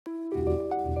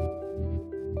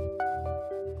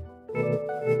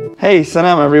Hey,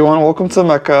 salam everyone, welcome to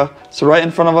Mecca. So right in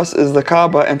front of us is the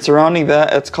Kaaba, and surrounding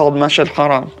that it's called Masjid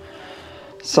al-Haram.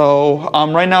 So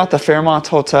I'm right now at the Fairmont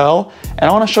Hotel, and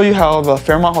I want to show you how the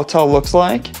Fairmont Hotel looks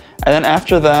like. And then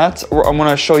after that, I'm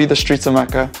going to show you the streets of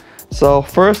Mecca. So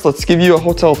first, let's give you a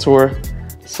hotel tour.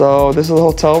 So this is the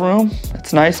hotel room.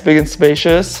 It's nice, big and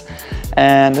spacious.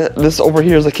 And this over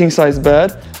here is a king-size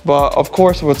bed. But of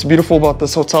course, what's beautiful about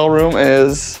this hotel room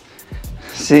is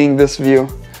seeing this view.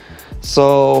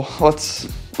 So let's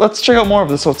check out more of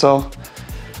this hotel.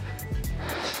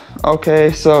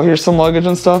 Okay, so here's some luggage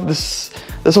and stuff. This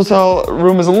hotel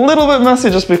room is a little bit messy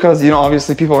just because, you know,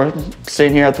 obviously people are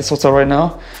staying here at this hotel right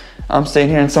now. I'm staying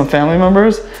here and some family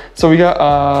members. So we got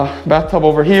a bathtub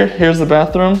over here. Here's the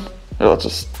bathroom. Here, let's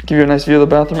just give you a nice view of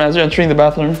the bathroom. As you're entering the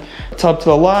bathroom, tub to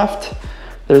the left,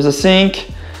 there's a sink.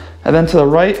 And then to the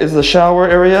right is the shower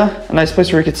area, a nice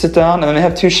place where you could sit down. And then they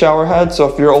have 2 shower heads,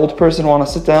 so if you're an old person want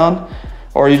to sit down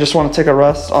or you just want to take a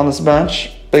rest on this bench,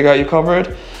 they got you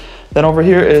covered. Then over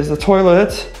here is the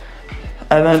toilet.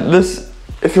 And then this,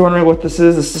 if you're wondering what this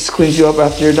just cleans you up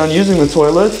after you're done using the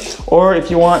toilet. Or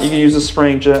if you want, you can use a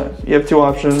spraying jet. You have 2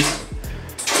 options.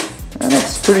 And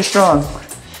it's pretty strong.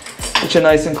 Get you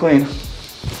nice and clean.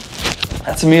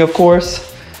 That's me, of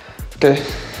course. Okay,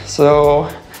 so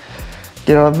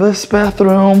get out of this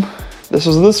bathroom. This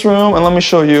was this room, and let me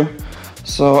show you.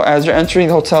 So as you're entering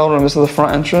the hotel room, this is the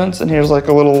front entrance, and here's like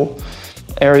a little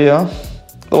area,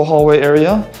 little hallway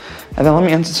area. And then let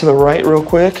me enter to the right real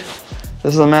quick.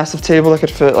 This is a massive table that could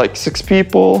fit like 6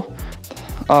 people.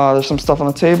 There's some stuff on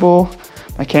the table.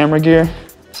 My camera gear,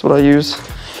 that's what I use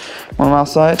when I'm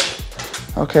outside.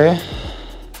 Okay,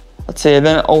 let's see. And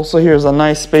then also here's a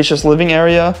nice spacious living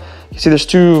area. You see there's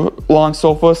 2 long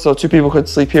sofas, so 2 people could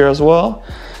sleep here as well.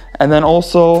 And then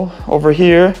also over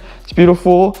here, it's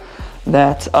beautiful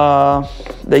that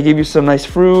they give you some nice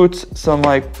fruits, some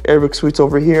like Arabic sweets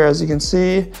over here, as you can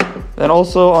see. Then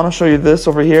also, I want to show you this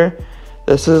over here.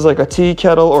 This is like a tea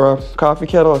kettle or a coffee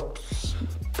kettle. It's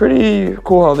pretty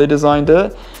cool how they designed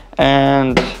it.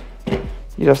 And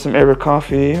you have some Arabic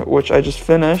coffee, which I just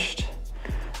finished.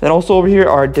 Then also over here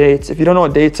are dates. If you don't know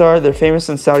what dates are, they're famous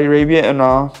in Saudi Arabia and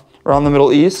around the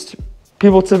Middle East.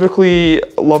 People typically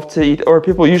love to eat, or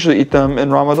people usually eat them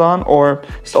in Ramadan or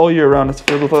just all year round. It's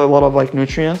filled with a lot of like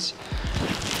nutrients.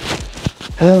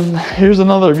 And here's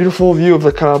another beautiful view of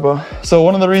the Kaaba. So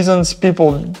one of the reasons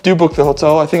people do book the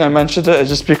hotel, I think I mentioned it, is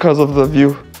just because of the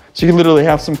view. So you can literally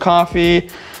have some coffee,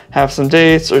 have some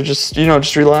dates, or just, you know,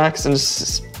 just relax and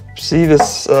just see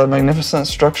this magnificent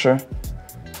structure.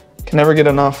 Can never get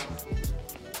enough.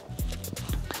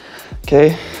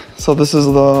 Okay. So this is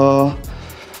the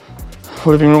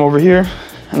living room over here,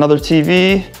 another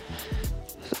TV.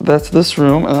 That's this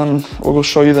room, and then we'll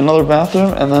show you another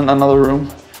bathroom and then another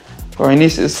room where my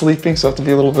niece is sleeping, so I have to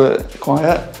be a little bit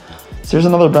quiet. So here's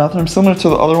another bathroom similar to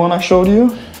the other one I showed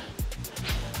you.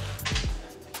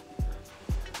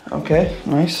 Okay,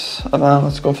 nice. And then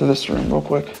let's go through this room real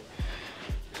quick.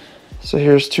 So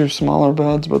here's 2 smaller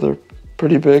beds, but they're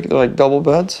pretty big. They're like double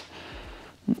beds.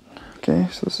 Okay,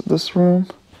 so this is this room.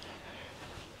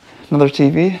 Another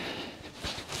TV.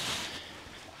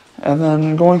 And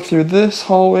then going through this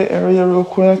hallway area real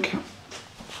quick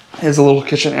is a little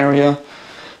kitchen area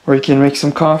where you can make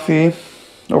some coffee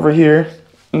over here.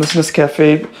 And this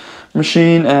Nescafe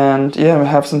machine, and yeah,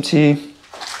 have some tea.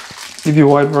 Give you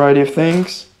a wide variety of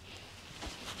things.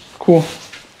 Cool.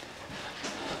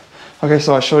 Okay,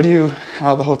 so I showed you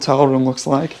how the hotel room looks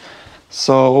like.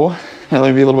 So, yeah,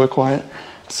 let me be a little bit quiet.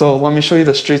 So let me show you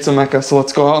the streets of Mecca. So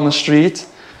let's go out on the street,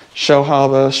 show how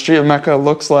the street of Mecca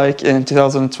looks like in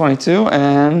 2022,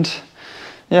 and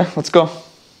yeah, let's go.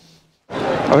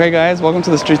 Okay guys, welcome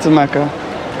to the streets of Mecca.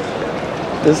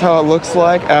 This is how it looks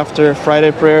like after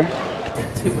Friday prayer.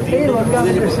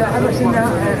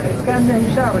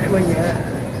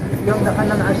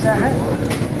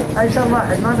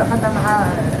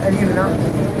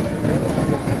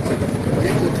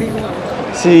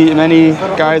 See, many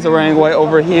guys are wearing white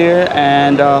over here,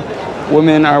 and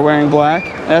women are wearing black.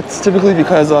 That's typically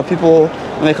because people,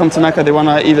 when they come to Mecca, they want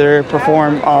to either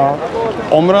perform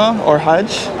umrah or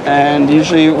Hajj. And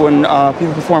usually when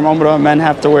people perform umrah, men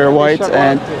have to wear white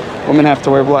and women have to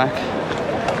wear black.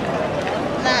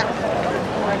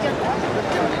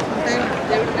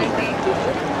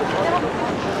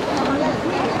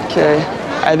 Okay,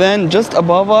 and then just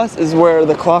above us is where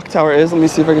the clock tower is. Let me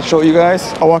see if I can show you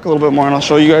guys. I'll walk a little bit more and I'll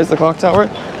show you guys the clock tower.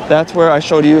 That's where I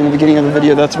showed you in the beginning of the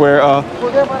video. That's where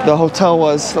the hotel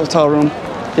was, the hotel room.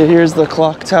 Here's the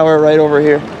clock tower right over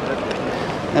here.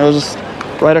 And it was just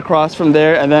right across from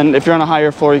there. And then if you're on a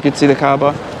higher floor, you could see the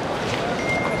Kaaba.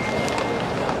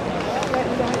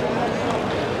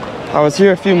 I was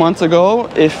here a few months ago.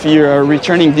 If you're a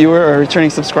returning viewer or a returning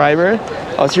subscriber,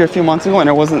 I was here a few months ago and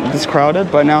it wasn't this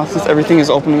crowded, but now since everything is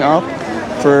opening up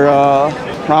for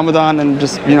Ramadan and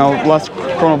just, you know, less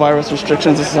coronavirus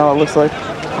restrictions, this is how it looks like.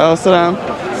 Salam.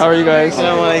 How are you guys?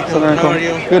 Assalamualaikum. How are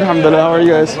you? Good, alhamdulillah. How are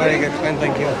you guys? Very good, fine,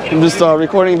 thank you. I'm just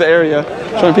recording the area,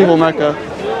 showing people Mecca.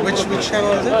 Which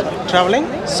channel is it? Traveling?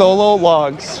 Solo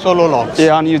logs. Solo logs.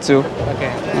 Yeah, on YouTube.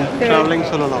 Okay. Yeah. Traveling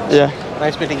solo logs. Yeah.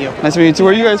 Nice meeting you. Nice to meet you too.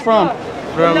 Where are you guys from?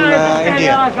 From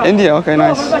India. India. Okay,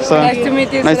 nice. So, Nice to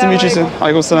meet you. nice to meet you too.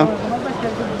 Alaikum salam.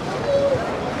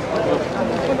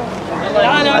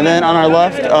 And then on our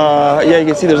left, yeah, you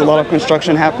can see there's a lot of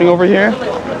construction happening over here.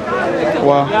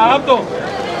 Wow.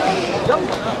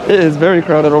 It is very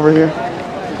crowded over here.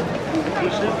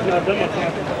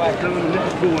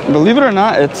 Believe it or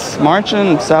not, it's March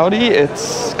in Saudi.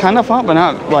 It's kind of hot, but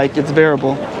not like it's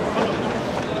bearable.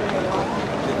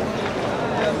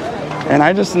 And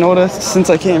I just noticed since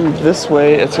I came this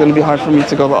way, it's going to be hard for me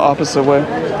to go the opposite way.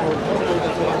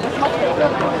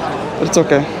 But it's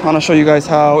okay. I want to show you guys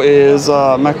how is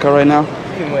Mecca right now.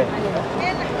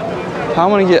 How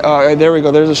am I going to get, there we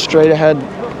go. There's a straight ahead.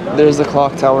 There's the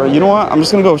clock tower. You know what? I'm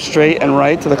just going to go straight and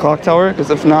right to the clock tower because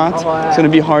if not, it's going to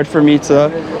be hard for me to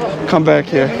come back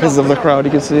here because of the crowd,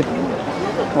 you can see.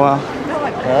 Wow.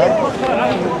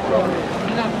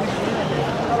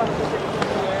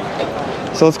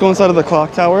 So let's go inside of the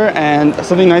clock tower, and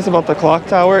something nice about the clock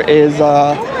tower is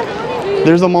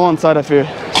there's a mall inside of here.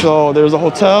 So there's a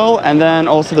hotel and then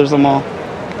also there's a mall.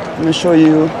 Let me show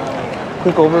you a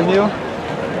quick overview.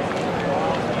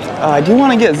 I do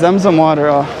want to get Zamzam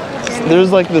water.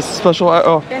 There's like this special,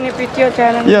 Can you put your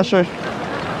channel? yeah, sure.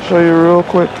 Show you real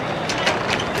quick.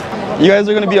 You guys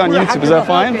are going to be on YouTube, is that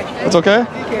fine? That's okay?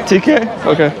 TK?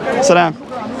 Okay. Salam.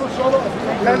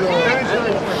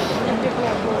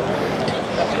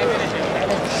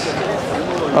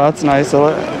 Oh, that's nice. I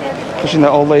like pushing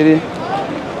that old lady.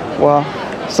 Wow,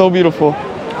 so beautiful.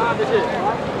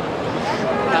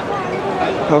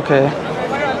 Okay.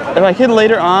 If I can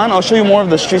later on, I'll show you more of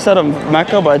the street side of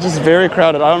Mecca, but it's just very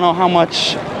crowded. I don't know how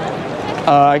much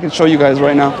I can show you guys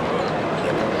right now.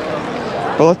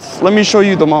 But let me show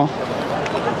you the mall.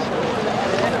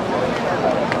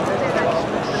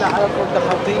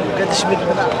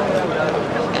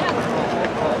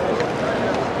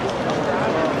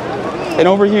 And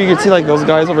over here you can see like those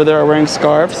guys over there are wearing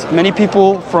scarves. Many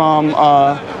people from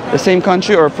the same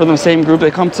country or from the same group, they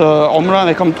come to umrah,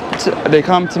 they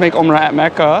come to make umrah at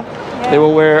Mecca. They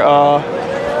will wear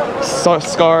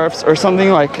scarves or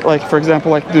something like for example,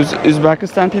 like those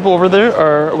Uzbekistan people over there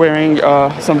are wearing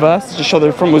some vests to show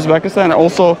they're from Uzbekistan, and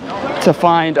also to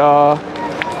find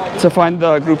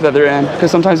the group that they're in,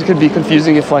 because sometimes it could be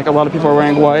confusing if like a lot of people are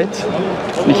wearing white,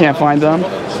 you can't find them.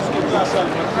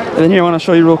 And then here I want to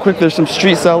show you real quick, there's some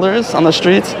street sellers on the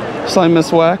streets selling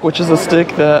miswak, which is a stick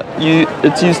that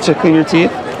it's used to clean your teeth.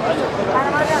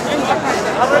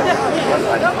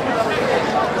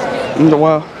 And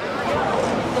wow,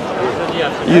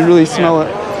 you really smell it.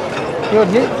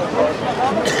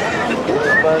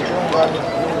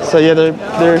 So yeah,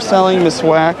 they're selling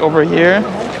miswak over here,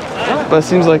 but it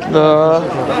seems like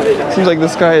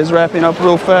this guy is wrapping up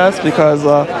real fast because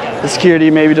the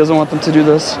security maybe doesn't want them to do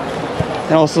this.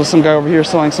 And also some guy over here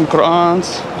selling some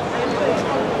Qur'ans.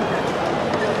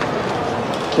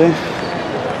 Okay,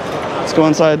 let's go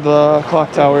inside the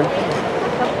clock tower.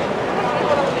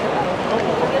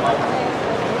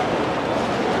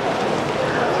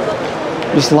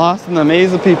 Just lost in the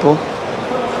maze of people.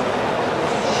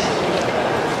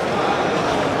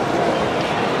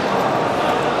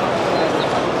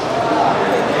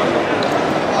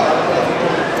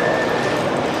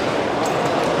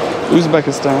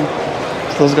 Uzbekistan.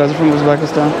 So those guys are from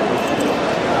Uzbekistan.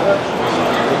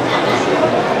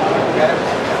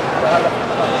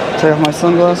 Take off my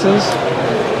sunglasses.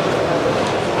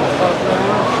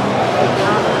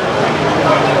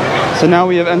 So now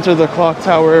we have entered the Clock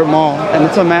Tower Mall, and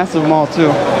it's a massive mall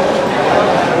too.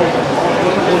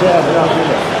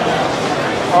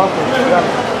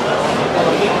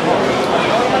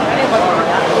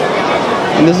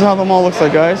 And this is how the mall looks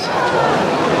like, guys.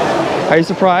 Are you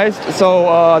surprised?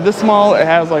 So this mall, it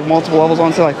has like multiple levels. I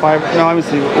want to say like 5. No, let me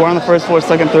see. We're on the first floor,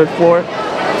 second, third floor,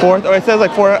 fourth. Oh, it says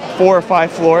like four or 5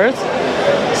 floors.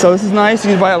 So this is nice.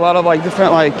 You can buy a lot of like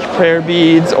different like prayer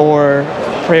beads or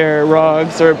prayer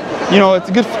rugs, or you know, it's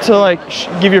good to like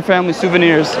give your family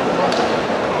souvenirs.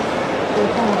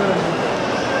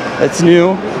 It's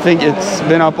new. I think it's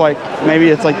been up like, maybe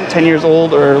it's like 10 years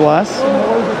old or less.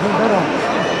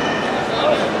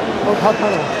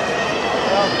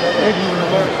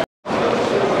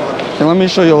 And let me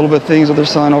show you a little bit of things what they're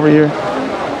selling over here.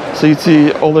 So you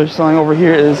see all they're selling over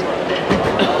here is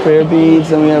prayer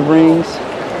beads, and we have rings.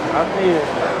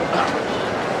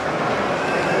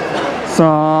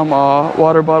 Some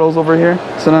water bottles over here.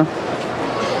 So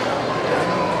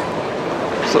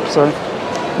sorry.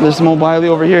 There's Mobile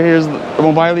over here. Here's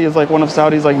Mobile is like one of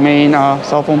Saudi's like main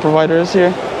cell phone providers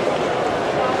here.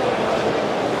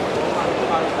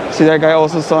 See that guy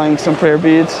also selling some prayer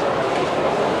beads.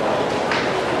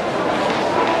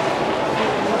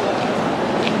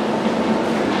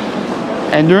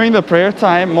 And during the prayer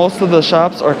time, most of the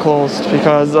shops are closed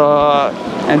because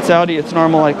in Saudi it's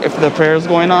normal, like if the prayer is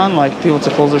going on, like people to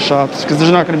close their shops because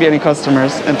there's not going to be any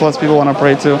customers, and plus people want to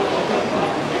pray too.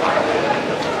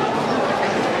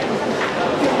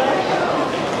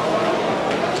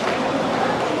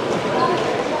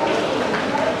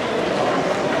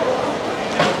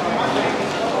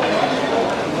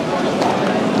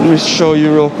 Let me show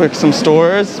you real quick some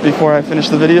stores before I finish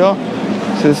the video.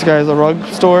 So this guy is a rug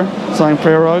store selling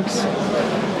prayer rugs.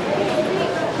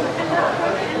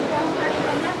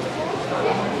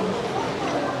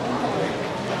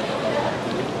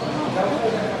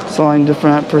 Selling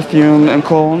different perfume and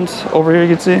colognes over here, you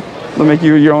can see. They'll make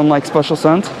you your own like special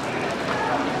scent.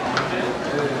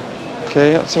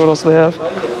 Okay, let's see what else they have.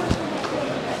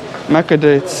 Mecca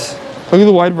dates. Look at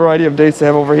the wide variety of dates they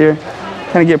have over here.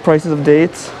 Kind of get prices of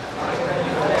dates.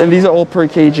 And these are all per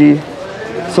kg.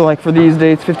 So like for these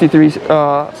dates, 53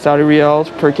 Saudi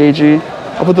riyals per kg.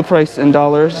 I'll put the price in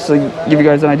dollars just to give you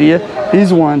guys an idea.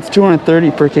 These ones,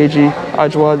 230 per kg.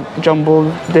 Ajwa jumbo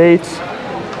dates.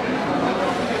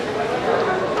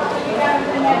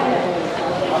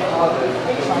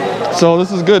 So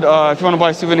this is good. If you want to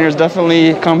buy souvenirs,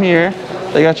 definitely come here.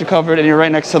 They got you covered, and you're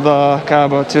right next to the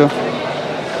Kaaba too.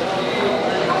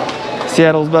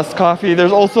 Seattle's best coffee.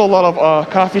 There's also a lot of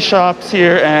coffee shops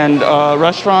here and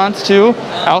restaurants too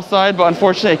outside, but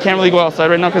unfortunately I can't really go outside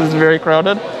right now because it's very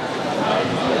crowded.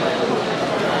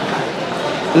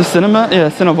 Is this cinema? Yeah,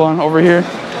 Cinnabon over here.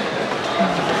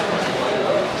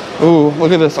 Ooh,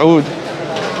 look at this oud.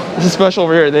 This is special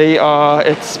over here. They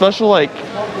it's special like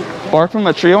bark from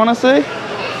a tree, I want to say.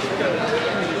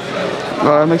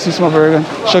 It makes you smell very good.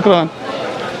 Shukran.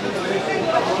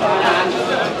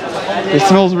 It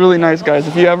smells really nice, guys.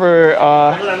 If you ever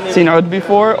seen oud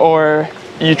before or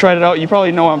you tried it out, you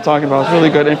probably know what I'm talking about. It's really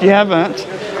good. And if you haven't,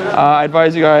 I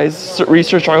advise you guys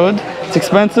research oud. It's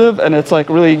expensive and it's like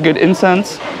really good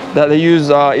incense that they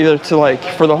use either to like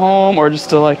for the home or just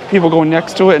to like people going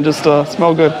next to it and just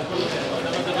smell good.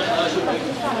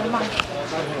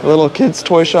 A little kids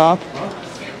toy shop.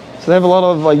 So they have a lot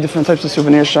of like different types of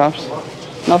souvenir shops.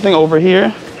 Nothing over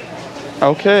here.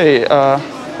 Okay.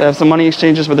 They have some money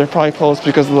exchanges, but they're probably closed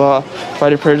because the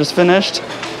Friday prayer just finished.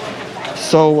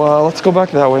 So let's go back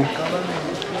that way.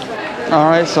 All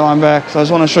right, so I'm back. So I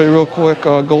just want to show you real quick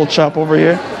a gold shop over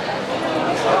here.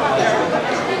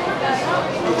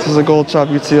 This is a gold shop.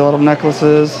 You can see a lot of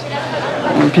necklaces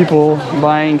and people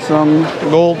buying some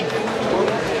gold,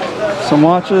 some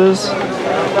watches.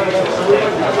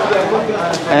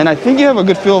 And I think you have a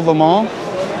good feel of them all.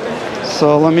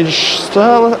 So let me just,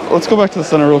 let's go back to the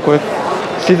center real quick.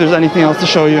 See if there's anything else to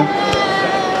show you.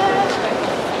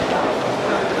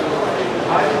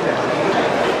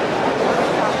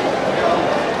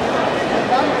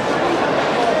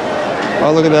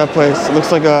 Oh, look at that place. It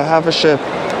looks like half a ship.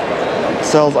 It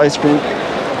sells ice cream.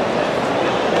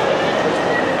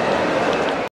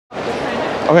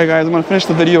 Okay guys, I'm going to finish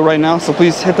the video right now, so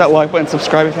please hit that like button,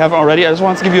 subscribe if you haven't already. I just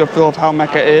wanted to give you a feel of how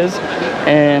Mecca is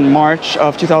in March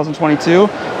of 2022.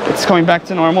 It's coming back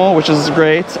to normal, which is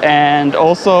great. And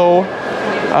also,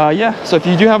 yeah, so if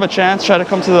you do have a chance, try to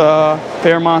come to the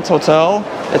Fairmont Hotel.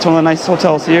 It's one of the nicest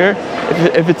hotels here,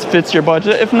 if it fits your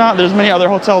budget. If not, there's many other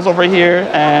hotels over here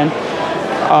and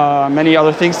many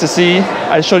other things to see.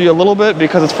 I showed you a little bit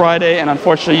because it's Friday, and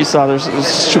unfortunately you saw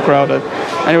it's too crowded.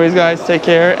 Anyways guys, take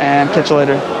care and catch you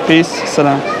later. Peace.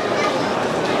 Salam.